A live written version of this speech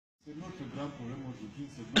C'est notre grand problème aujourd'hui,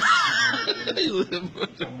 c'est notre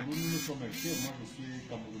Cameroun, nous sommes inquiets. Moi, je suis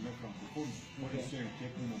Camerounais francophone. Moi, je suis inquiet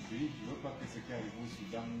pour mon pays. Je ne veux pas que ce qui arrive au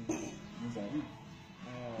Soudan nous arrive.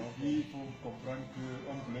 Il faut comprendre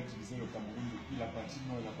qu'on voulait utiliser le Cameroun depuis la partie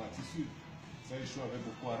nord et la partie sud. Ça a échoué avec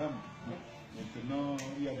Boko Haram. Maintenant,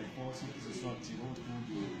 il y a des forces qui se sont tirées autour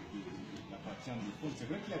de la partie anglophone. C'est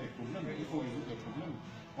vrai qu'il y a des problèmes, mais il faut résoudre les problèmes.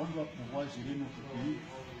 On doit pouvoir gérer notre pays,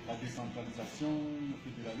 la décentralisation, le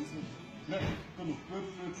fédéralisme. Que le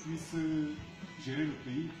peuple puisse gérer le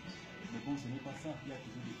pays. Mais bon, ce n'est pas ça. Il y a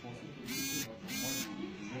toujours des forces. Moi,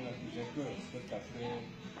 j'ai peur. Peut-être qu'après.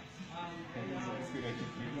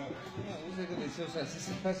 Vous savez que les choses, ça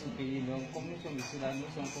se passe au pays. Donc, comme nous sommes ici, là, nous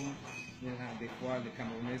sommes comme des fois, les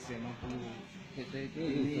Camerounais, c'est non pour peut-être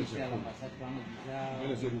ici à l'ambassade, prendre le visa.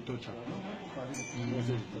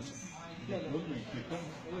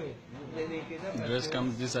 Just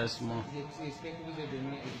come this is small. J'espère que vous êtes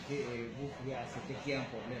venu éviter et vous pouvez accepter qu'il y a un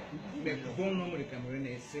problème. Mais bon nombre de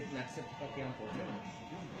Camerounais n'acceptent pas qu'il y a un problème.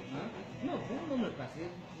 Hein? Non, bon nombre parce que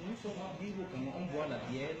nous sommes vivants, on boit la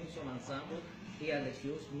bière, nous sommes ensemble, et il y a des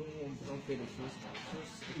choses, nous on fait des choses,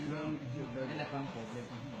 il n'y a pas un problème.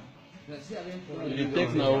 S'il y avait un problème, Les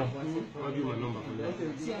textes là-haut.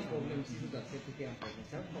 s'il y a un problème, si vous acceptez qu'il y a un problème,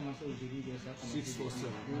 ça va commencer aujourd'hui, ça va commencer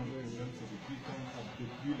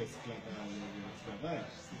depuis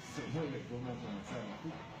l'esclavage, c'est moi les problèmes qui ont commencé à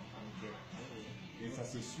Afrique. Et ça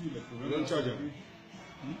se suit, les problèmes.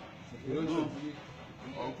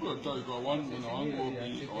 I'll put a charge because one copy, I want to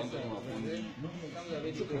my phone.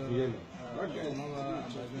 We took a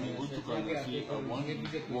see one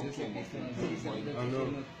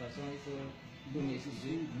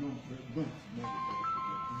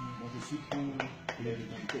Moi, je suis pour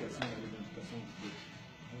l'identification et l'identification du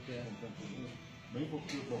peuple. Mais il faut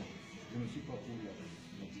que, bon, je ne suis pas pour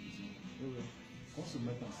la division. Qu'on se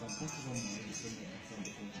mette ensemble, quand ils ont moyen de se mettre ensemble,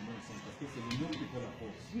 de continuer ensemble, parce que c'est l'union qui fait la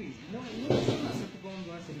force. Oui, non, nous acceptons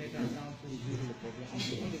qu'on doit se mettre ensemble pour résoudre le problème.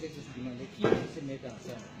 On devait se demander qui peut se mettre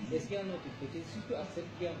ensemble. Est-ce qu'il y a un autre côté, si tu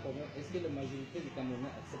acceptes qu'il y a un problème, est-ce que la majorité des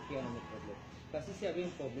Camerounais acceptent qu'il y a un autre problème? Parce que s'il y avait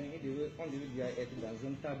un problème, on devait déjà être dans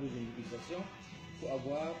une table de négociation pour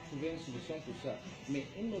avoir trouvé une solution pour ça.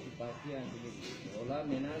 Mais une autre partie a dit, voilà,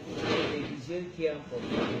 maintenant, négliger qu'il y a un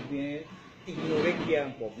problème, ou bien ignorer qu'il y a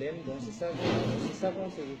un problème, donc c'est ça qu'on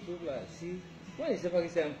se retrouve là. Si, moi je ne sais pas que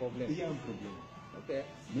c'est un problème. Il y a un problème. Okay.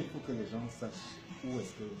 Mais il faut que les gens sachent où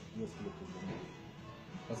est-ce que le problème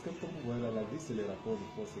est. Parce que comme vous voyez là, la vie c'est les rapports de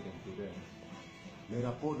force et d'intérêt. Les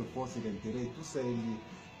rapports de force et d'intérêt, tout ça est lié.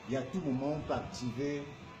 Et à tout moment on peut activer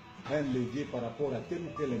un levier par rapport à tel ou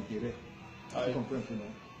tel intérêt. Tu comprends un peu, non?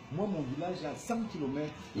 Moi mon village a 100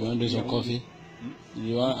 km. You want to do some coffee?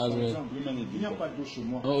 You want as well? Il n'y a pas d'eau chez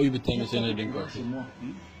moi. Oh, you be telling me Chez coffee. moi.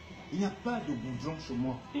 Il n'y a pas de goudron chez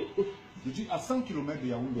moi. Je dis à 100 km de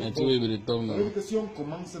Yaoundé. C'est-à-dire que si on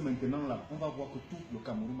commence maintenant là, on va voir que tout le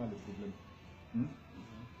Cameroun a des problèmes.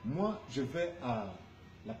 Moi, je vais à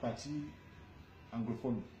la partie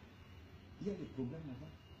anglophone. Il y a des problèmes là-bas.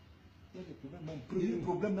 Il y a des problèmes. Mon premier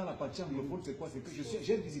problème dans la partie anglophone, c'est quoi? C'est que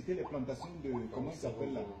j'ai visité les plantations de, comment il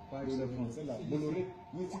s'appelle là, le français là, Bolloré.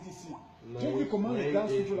 Oui, c'est ici. J'ai vu comment les gars,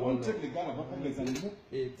 on traite les gars là-bas comme les animaux.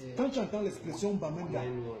 Quand tu entends l'expression Bamenda,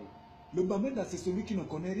 le Bamenda c'est celui qui ne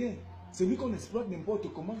connaît rien. C'est lui qu'on exploite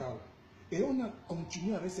n'importe comment. Et on a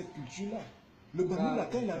continué avec cette culture-là. Le Bamenda,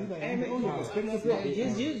 quand il arrive à Yaoundé, on le respecte.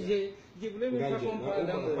 Je voulais même pas qu'on parle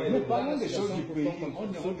dans le... Mais parlons des choses du pays.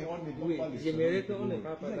 J'aimerais qu'on ne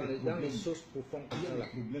parle pas dans les choses profondes comme ça là.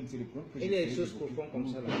 Il y a des choses profondes comme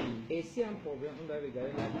ça là. Et s'il y a un problème, on doit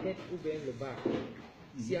regarder la tête ou bien le bas.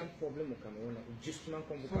 S'il y a un problème au Cameroun, justement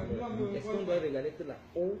comme vous parlez, est-ce qu'on doit regarder que la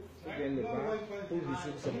haut ou bien le bas pour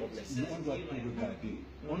résoudre ce problème? On doit tout regarder.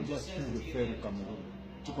 On doit tout refaire au Cameroun.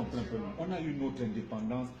 Tu comprends un peu? On a eu notre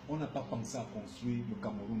indépendance, on n'a pas pensé à construire le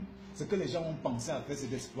Cameroun. Ce que les gens ont pensé à faire, c'est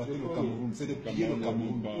d'exploiter le Cameroun, c'est de piller le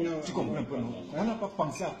Cameroun. Tu comprends un peu, non? On n'a pas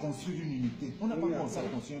pensé à construire une unité, on n'a pas pensé à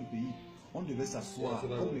construire un pays. On devait s'asseoir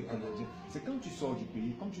comme les Canadiens. C'est quand tu sors du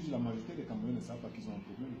pays, comme tu dis, la majorité des Camerounais ne savent pas qu'ils ont un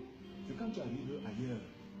problème. C'est quand tu arrives ailleurs,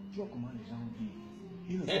 tu vois comment les gens vivent.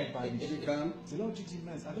 Ils ne sont pas riches. C'est là où tu dis,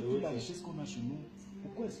 mais avec toute la richesse qu'on a chez nous,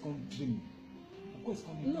 pourquoi est-ce qu'on brille? Pourquoi est-ce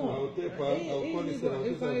qu'on est non, il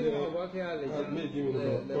fallait voir qu'il y a les gens,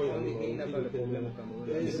 il n'a pas de problème au Cameroun.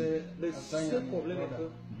 Le seul problème est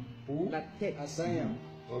que la tête,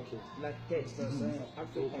 la tête, a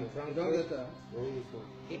pu comprendre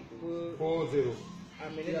et peut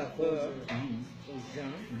amener la peur aux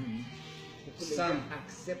gens pour que les gens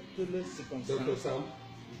acceptent le circonstance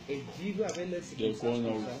et vivre avec leurs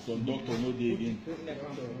circonstances Son docteur nous dit again.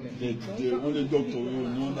 On est docteur,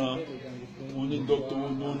 on est docteur,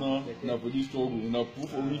 on a police struggle, on a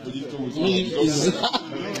proof of police struggle.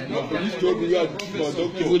 On a police struggle, we are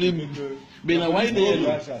doctor. Mais now why they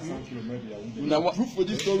Now proof for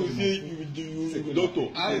this struggle, you doctor.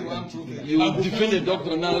 You defend the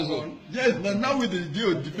doctor now also. Yes, now with the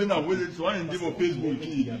deal, defend our way, so I give on Facebook,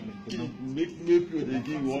 make sure they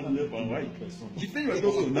give one left and right. Defend your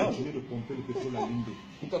doctor now.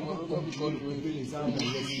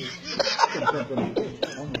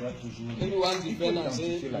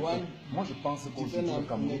 Moi je pense qu'aujourd'hui le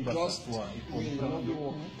Cameroun va s'asseoir et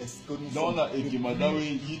comprendre est-ce que nous sommes dans la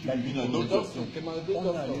Ekimadawi, il y a une autre.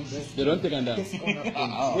 They don't take on that.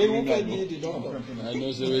 I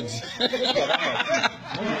know so it's.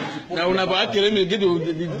 Now when I get to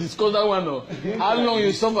discuss that one, how long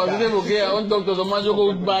you suffer? They say okay, I want doctors. So much you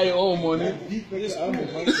go buy all money.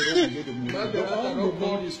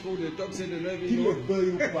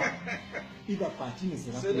 Il va partir, mais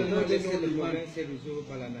c'est le problème, c'est résolu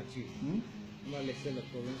par la nature. On va laisser le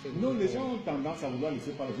problème. Non, les gens ont tendance à vouloir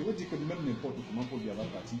laisser parler. Je veux dire que même n'importe comment Paul Biya va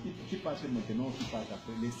partir, qui parte maintenant ou qui parte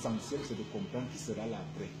après, l'essentiel c'est de comprendre qui sera là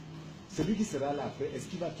après. Celui qui sera là après, est-ce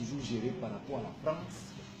qu'il va toujours gérer par rapport à la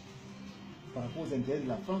France, par rapport aux intérêts de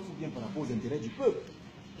la France ou bien par rapport aux intérêts du peuple?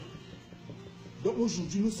 Donc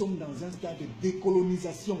aujourd'hui, nous sommes dans un stade de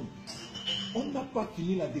décolonisation. On n'a pas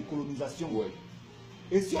fini la décolonisation. Ouais.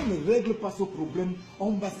 Et si on ne règle pas ce problème,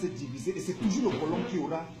 on va se diviser. Et c'est toujours le colon qui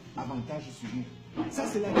aura avantage sur nous. Ça,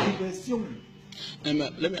 c'est la diversion. Let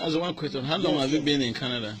me ask one question. How long have you been in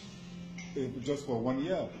Canada? Just for 1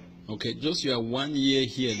 year. Okay, just you are 1 year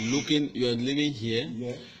here. You are living here.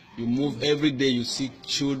 Yeah. You move every day. You see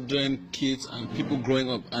children, kids, and people growing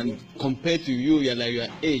up. And compared to you, you're like your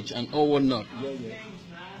age and all whatnot. Yeah.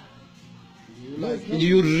 Do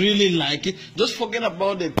you really like it? Just forget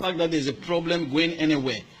about the fact that there's a problem going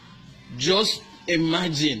anywhere. Just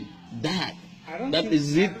imagine that.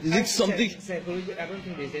 Is it something? Psychologically, I don't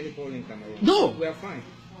think there's any problem in Cameroon. No. We are fine.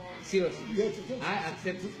 Seriously. I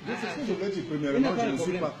accept.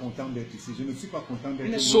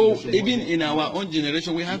 So even in our own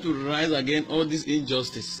generation, we have to rise against all this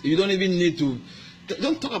injustice. You don't even need to.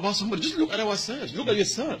 Don't talk about somebody. Just look at ourselves. Look at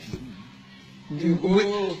yourself.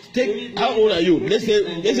 How old are you? Let's say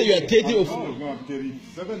you are 30 or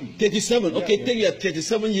 37. Okay, take your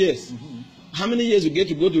 37 years. How many years you get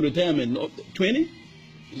to go to retirement? 20?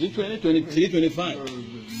 Is it 20, 23, 25?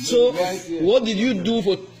 So what did you do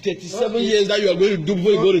for 37 years that you are going to do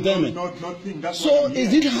before you go to retirement? So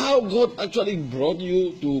is it how God actually brought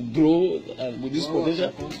you to grow with this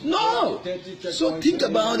potential? No. So think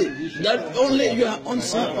about it. That only you are on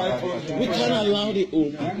side. We can't allow the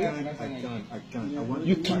old people.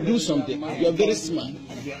 You can do something. You are very smart.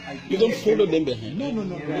 You don't follow them behind. No.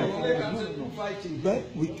 But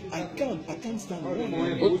I can't stand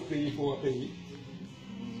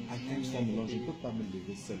I can't stand alone. Je ne peux pas me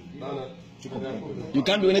lever seul. Tu comprends? You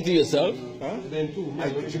can't do anything yourself?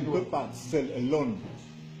 Je ne peux pas seul, alone.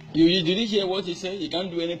 You didn't hear what he said? You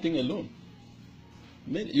can't do anything alone.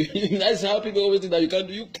 That's how people always think that you can't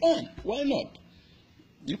do. You can. Why not?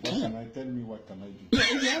 You can. Tell me what can I do?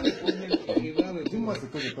 Dis-moi ce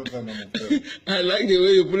que je peux faire, mon frère. I like the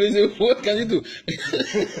way you put it. What can you do?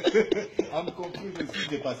 I'm completely je suis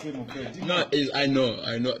dépassé, mon frère. No, I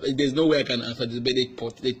know. There's no way I can answer this,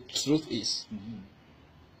 but the truth is,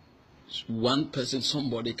 one person,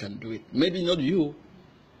 somebody can do it. Maybe not you,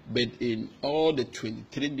 but in all the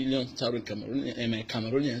 23 million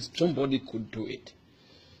Cameroonians, somebody could do it.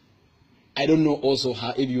 I don't know also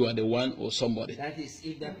how, if you are the one or somebody. That is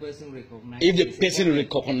if that person recognizes. If the person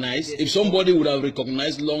recognized, if somebody would have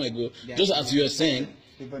recognized long ago, just as you are saying,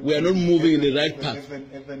 we are not moving in the right path.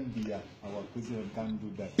 Even Biya, our president, can't do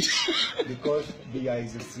that. Because Biya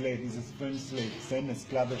is a slave, he's a French slave, c'est un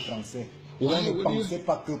esclave français. Vous ne pensez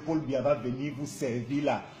pas que Paul Biya va venir vous servir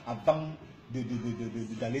là avant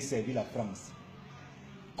d'aller servir la France.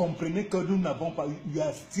 Comprenez que nous n'avons pas, you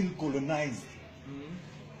are still colonized.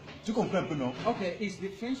 Tu comprends un peu, non? Okay, it's the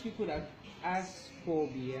French people that ask for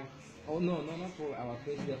Biya, oh no, not for our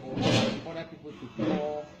president, or other people to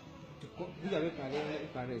call.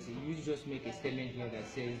 You just make a statement here that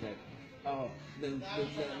says that the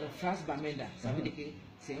France Bamenda, ça veut dire que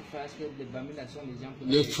c'est une phrase que les Bamenda sont des gens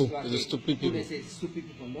les fous, les stupid people.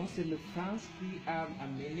 Donc c'est le France qui a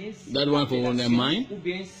amené that one for their mind. Ou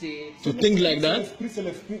bien c'est to think like that. C'est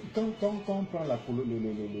l'esprit. Quand on prend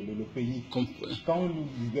le pays, quand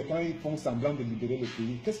ils font semblant de libérer le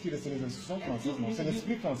pays, qu'est-ce qui reste? Les institutions françaises? Non, c'est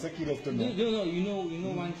l'esprit français qui reste. No, you know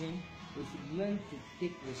one thing. we should learn to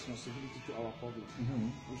take responsibility to our problem.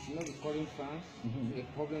 We should not be calling France a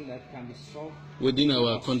problem that can be solved within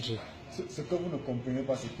our country. Ce que vous ne comprenez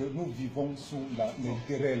pas, c'est que nous vivons sous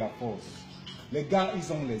l'intérêt et la force. Les gars,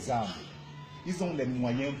 ils ont les armes. Ils ont les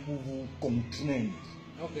moyens pour vous contraindre.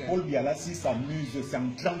 Okay. Paul Biya, s'il s'amuse, c'est en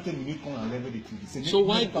 30 minutes qu'on enlève des crédits. So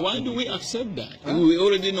why do we accept that? We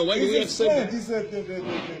already know. Why do we accept that?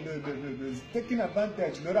 It's taking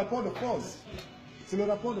advantage. Le rapport de force. C'est le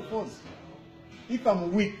rapport de force. If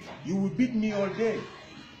I'm weak, you will beat me all day.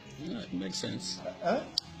 Yeah, it makes sense. Huh?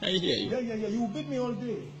 I hear you. Yeah. You will beat me all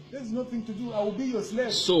day. There's nothing to do. I will be your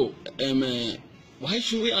slave. So, why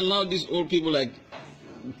should we allow these old people like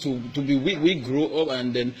to be weak? We grow up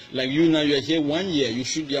and then, like you now, you are here 1 year. You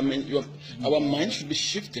should, our mind should be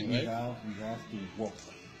shifting, right? We have to work.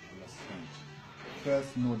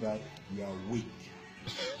 First, know that we are weak,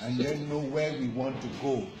 and then know where we want to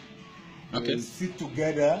go. Okay. Sit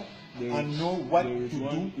together and know what to do. There is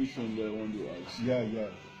one question that I want to ask. Yeah.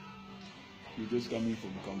 You're just coming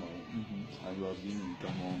from Cameroon, and you have been in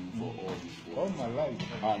Cameroon for all this work. All my life.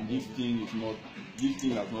 And this thing has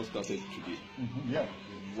not started today. Yeah.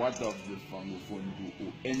 What does the Francophone do,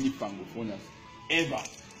 or any Francophone has ever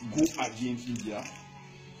go against India,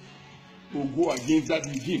 or go against that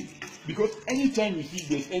regime? Because anytime you see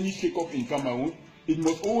there's any shake-up in Cameroon, it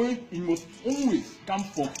must always come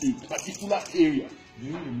from a particular area. Do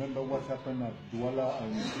you remember what happened at Douala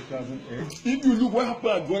in 2008? If you look what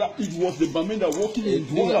happened at Douala, it was the Bamenda walking in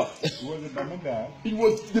Douala. It was the Bamenda. It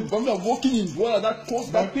was the Bamenda walking in Douala that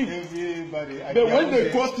caused that thing. Everybody. But when they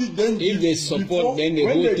caused it, then if they support, then the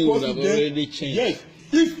whole thing would have already changed. Yes.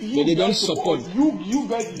 If you but they don't support. You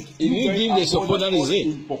guys. If you give the support, that is it.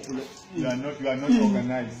 You are not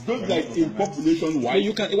organized. Just like in population wise,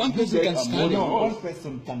 you can. One person can stand. No, one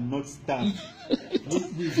person cannot stand. I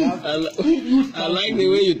like the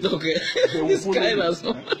way you talk. This kind of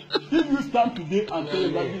stuff. If you stand today and tell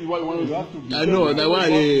them that this is what you want to have to be. I know that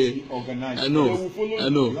one. Organized. I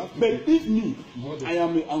know. But if me, I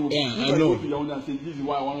am a I know. Go to Yaoundé and say this is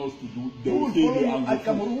what I want us to do. They Who will will say follow they you are at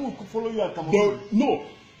Cameroon? Who will follow you at Cameroon? No,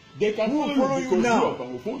 they can follow you because now. you are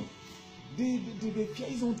Francophone.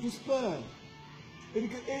 Ils ont tous peur.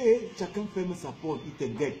 Chacun ferme sa porte, il te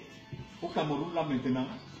guette. Au Cameroun, là maintenant.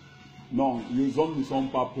 Non, les hommes ne sont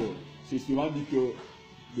pas peur. C'est souvent dit que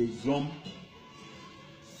les hommes.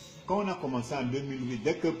 Quand on a commencé en 2008,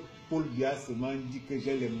 dès que Paul Biya seulement dit que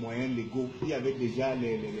j'ai les moyens légaux, il y avait déjà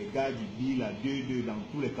les gars du BIL à 2-2 dans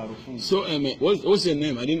tous les carrefours. So, what's your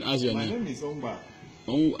name? I didn't ask your name. My name is Ongba.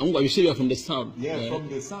 Ongba, you say you are from the south. Yeah, from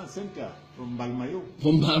the South Center, from Balmayo.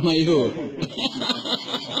 From Balmayo.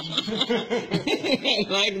 I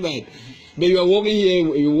like that. But you are working here,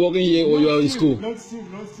 or you are in school? Not still.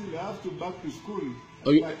 I have to back to school.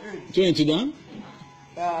 Are you going to done?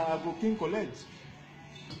 I go King College.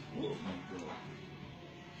 Oh my God.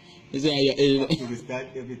 Is it, I have to restart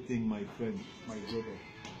everything, my friend, my brother.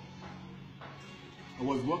 I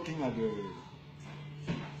was working at the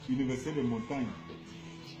Université de Montagne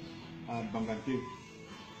at Bangante.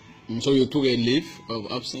 So you took a leave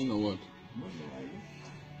of absence or what? No,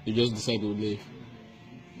 You just decided to leave.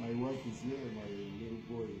 my wife is here, my little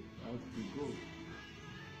boy. I have to go.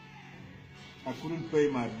 I couldn't pay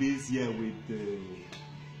my bills here with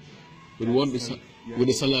what with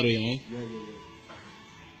the salary, eh?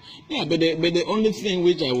 Yeah, but the only thing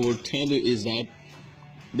which I will tell you is that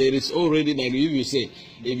there is already, like you say,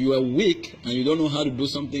 if you are weak and you don't know how to do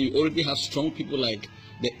something, you already have strong people like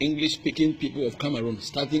the English-speaking people of Cameroon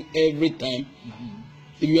starting every time.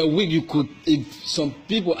 If you are weak, you could, if some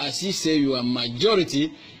people, as you say, you are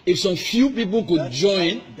majority, if some few people could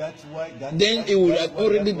join, then it would have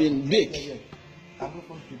already been big.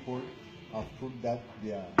 African people have proved that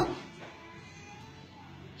they are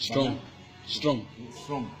strong.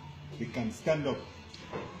 They can stand up.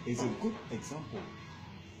 It's a good example.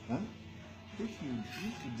 Huh? If you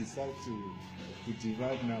decide to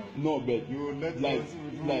divide now, no, but you will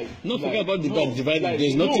not forget about dividing.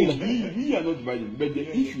 There's nothing. We are not dividing. But the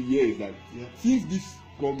issue here is that since this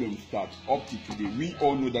problem starts up to today, we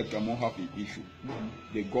all know that Cameroon have an issue.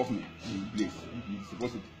 The government in place is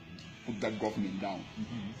supposed to put that government down,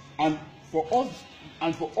 and for us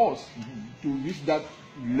to reach that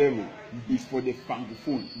level is for the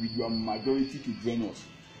Francophone with your majority to join us.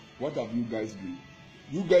 What have you guys done?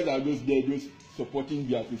 You guys are just there, just supporting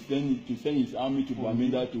Biya to send his army to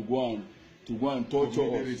Bamenda to go and torture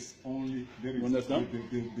us. There is only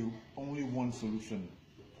the only one solution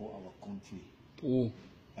for our country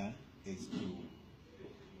is to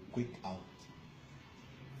quick out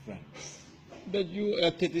France. But you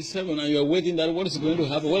are 37 and you are waiting that what is going to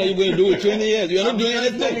happen? What are you going to do with 20 years? You are not doing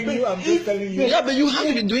anything. I'm just telling you. Yeah, but you have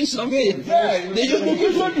to be doing something. You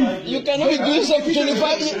cannot be doing something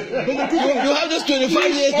 25 years. You have just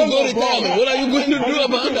 25 years to go retirement. What are you going to do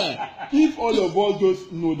about that? If all of us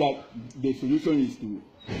just know that the solution is to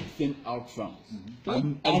send out funds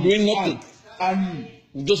and doing nothing, and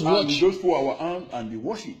just watch, just put our arms and be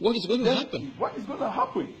watching, what is going to happen? What is going to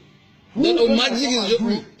happen? Then magic is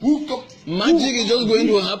just going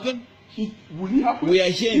to happen. Will it happen? We are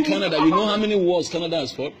here in Canada. You know how many wars Canada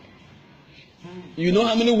has fought? You know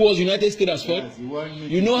how many wars United States has fought?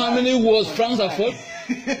 You know how many wars France has fought?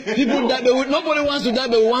 People die, but nobody wants to die,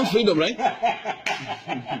 but we want freedom, right?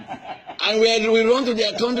 And we run to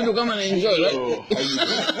their country to come and enjoy, right?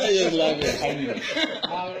 Just laughing.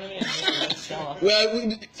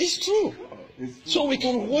 It's true. So we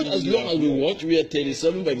can watch as long as we watch. We are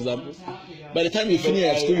 37, for example. By the time you finish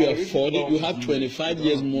at school, you are 40. You have 25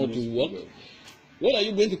 years more to work. What are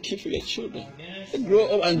you going to keep for your children? They grow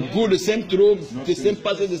up and go the same through, the same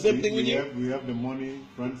pattern, the same thing with you. We have the money,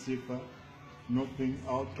 France CFA, nothing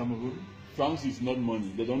out, Cameroon. France is not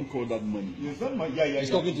money. They don't call that money. It's not money. Yeah.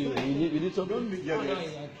 He's talking to you. You did something?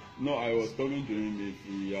 No, I was talking to him if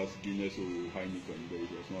he has Guinness or Heineken, but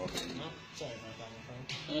it was not happening.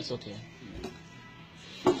 That's okay.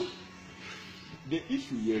 The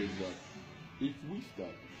issue here is that if we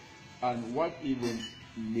start, and what even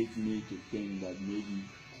makes me to think that maybe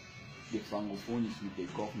the Francophone is with the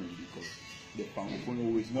government, because the Francophone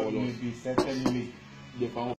always call us. Certainly. The Francophone